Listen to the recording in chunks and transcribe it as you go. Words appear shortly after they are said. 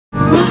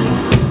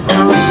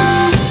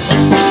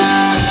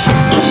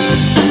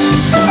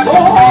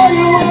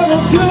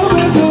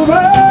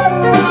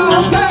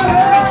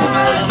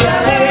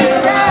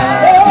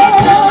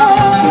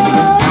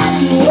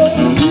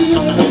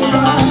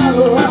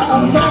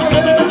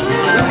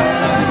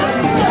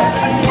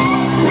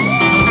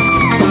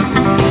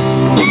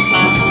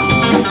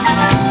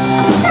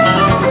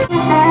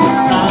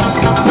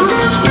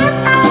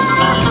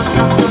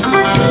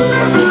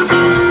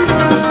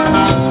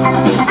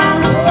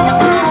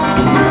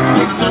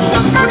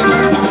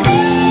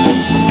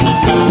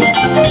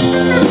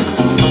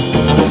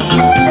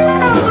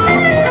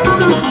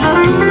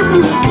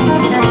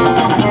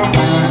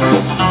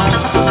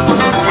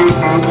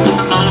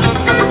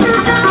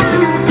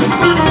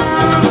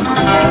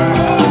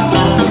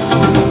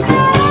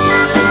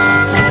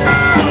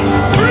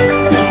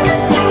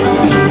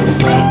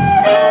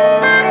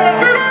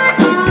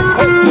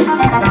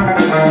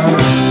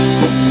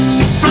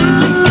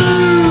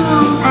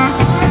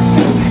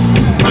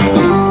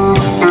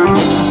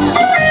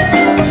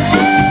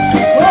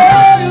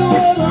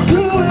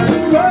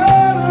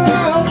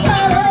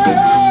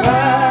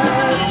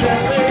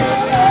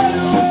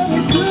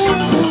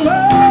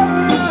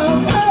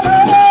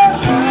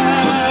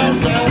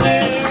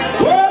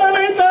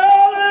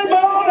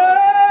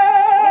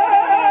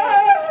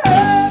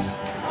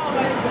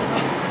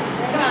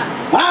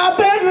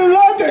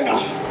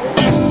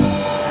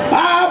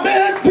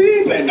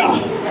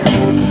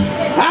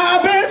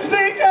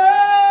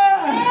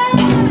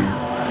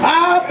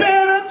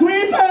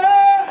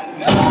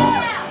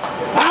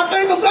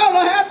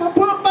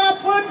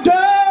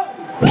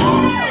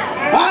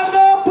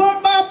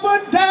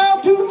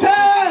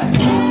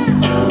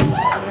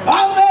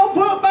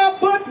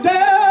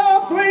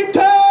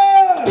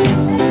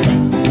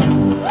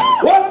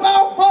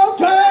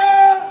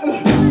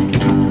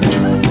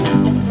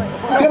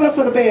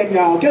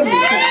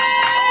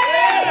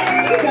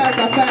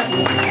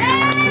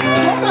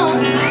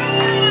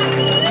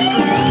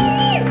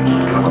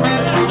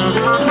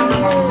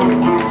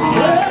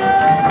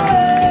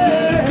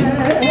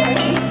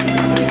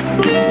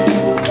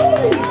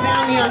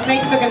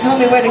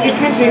me where the good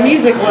country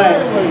music was.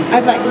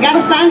 I was like, gotta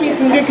find me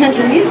some good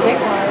country music.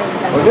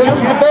 Well, this is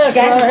the best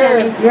You guys are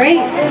right sounding great.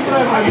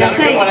 I'll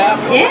tell you,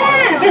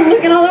 yeah, I've been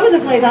looking all over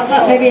the place. I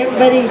thought maybe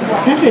everybody's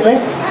country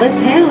left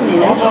town, you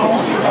know.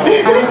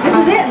 This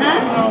is it, huh?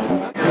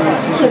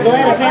 I'm so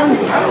glad I found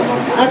you.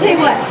 I'll tell you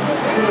what.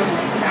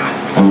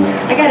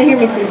 I gotta hear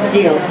me some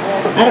Steel.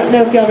 I don't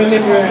know if y'all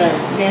remember a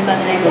man by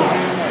the name of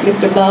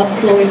Mr. Bob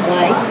Floyd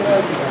White.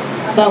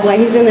 Bob White,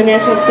 he's in the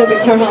National Steel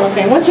Guitar Hall of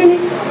Fame. What's your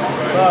name?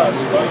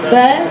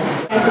 Buzz.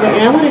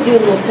 And I want to do a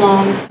little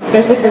song,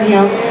 especially for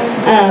him.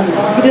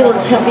 You do a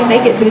little Help Me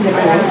Make It Through the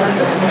Night.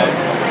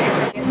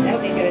 That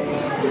would be good.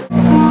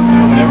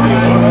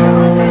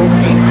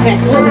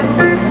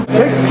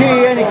 Pick a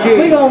key, any key.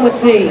 We're going with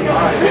C.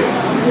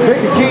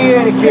 Pick a key,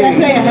 any key. Can I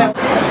tell you how?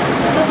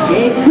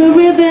 Take the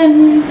ribbon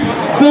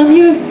from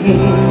your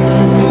hair.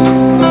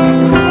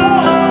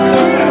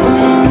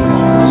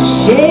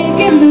 Shake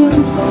it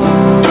loose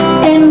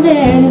and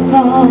let it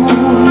fall.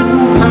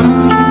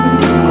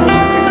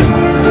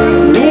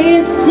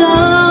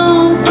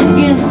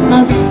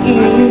 My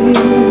skin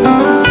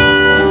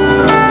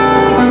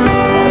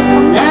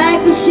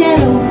like the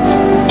shadows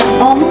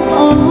on the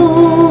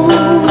wall.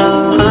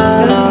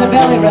 This is a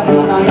belly rubbing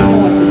song. I know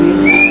what to do.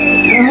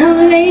 I'll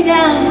lay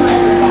down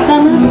by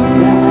my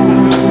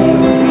side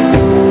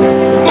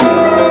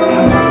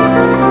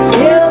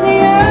till the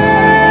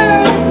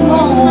early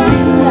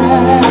morning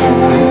light.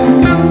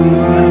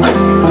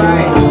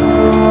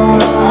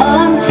 All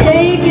I'm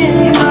taking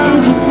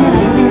is your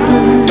time.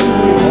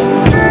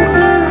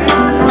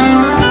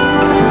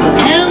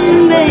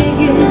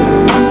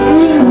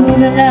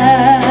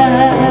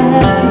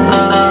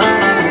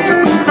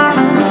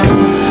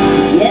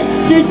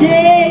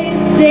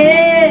 Yesterday's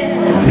dead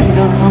and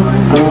gone,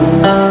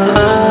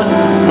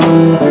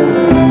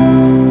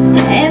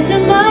 and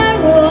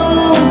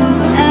tomorrow's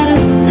out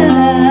of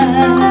sight.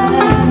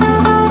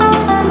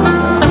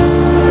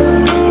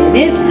 And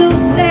it's so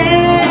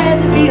sad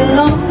to be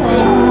alone,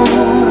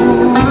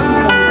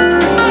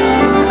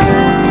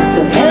 so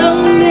help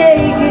me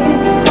make it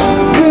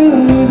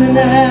through the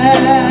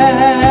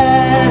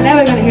night. Now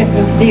we're going to hear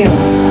some Steel.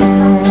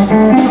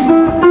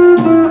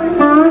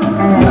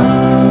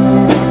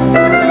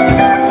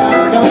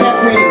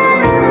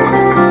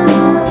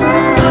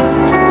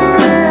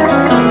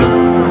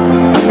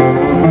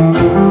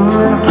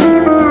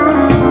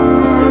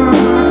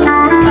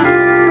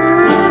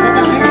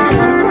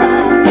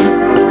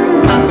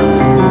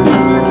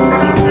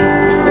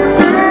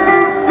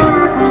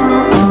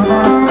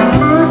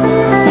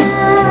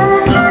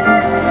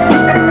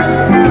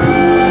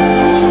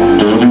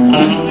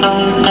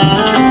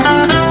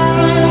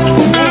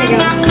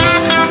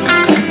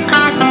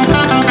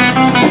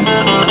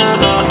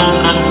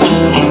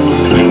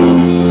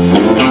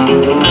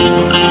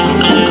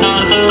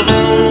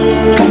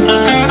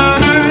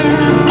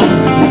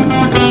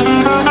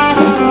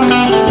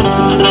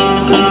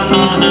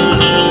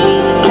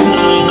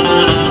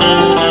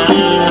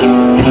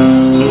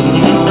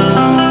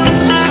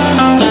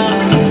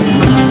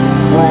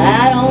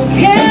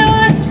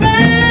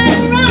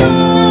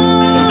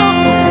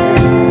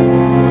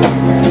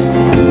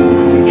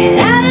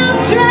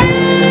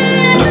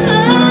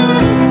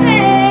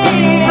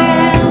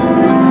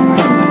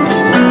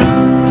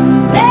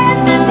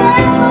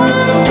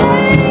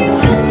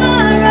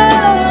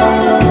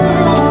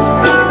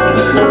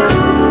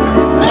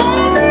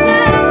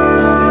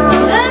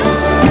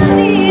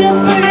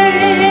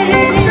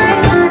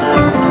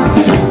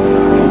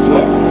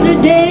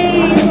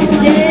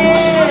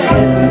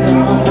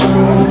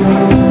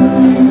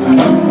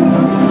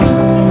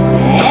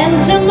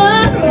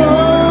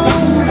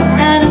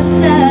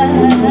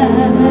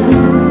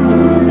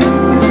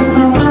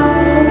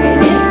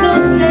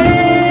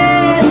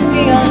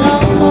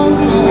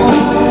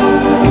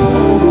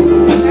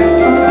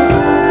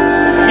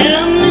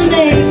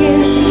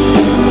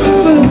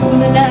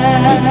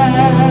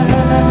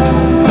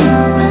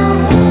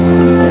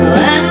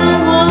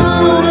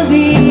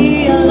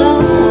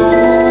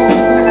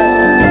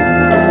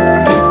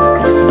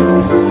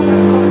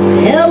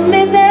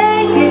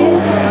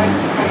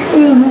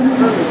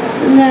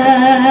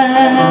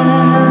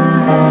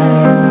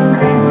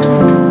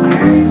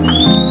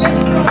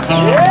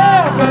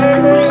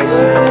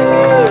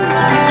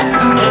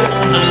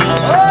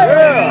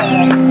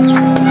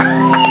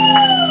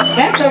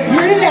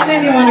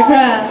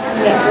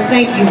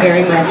 Thank you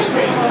very much.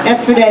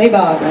 That's for Daddy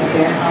Bob right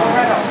there.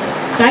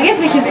 So I guess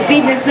we should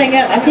speed this thing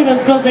up. I see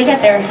those girls, they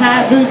got their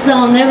high boots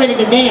on. They're ready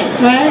to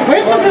dance, right?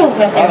 Where's my girls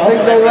out there? I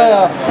think they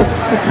left.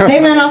 They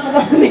ran off with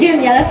all the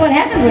men. Yeah, that's what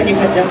happens when you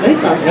put them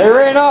boots on. They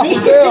ran off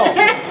still.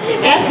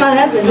 Ask my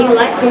husband. He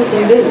likes him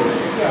some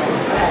boots.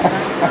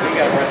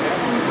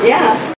 Yeah.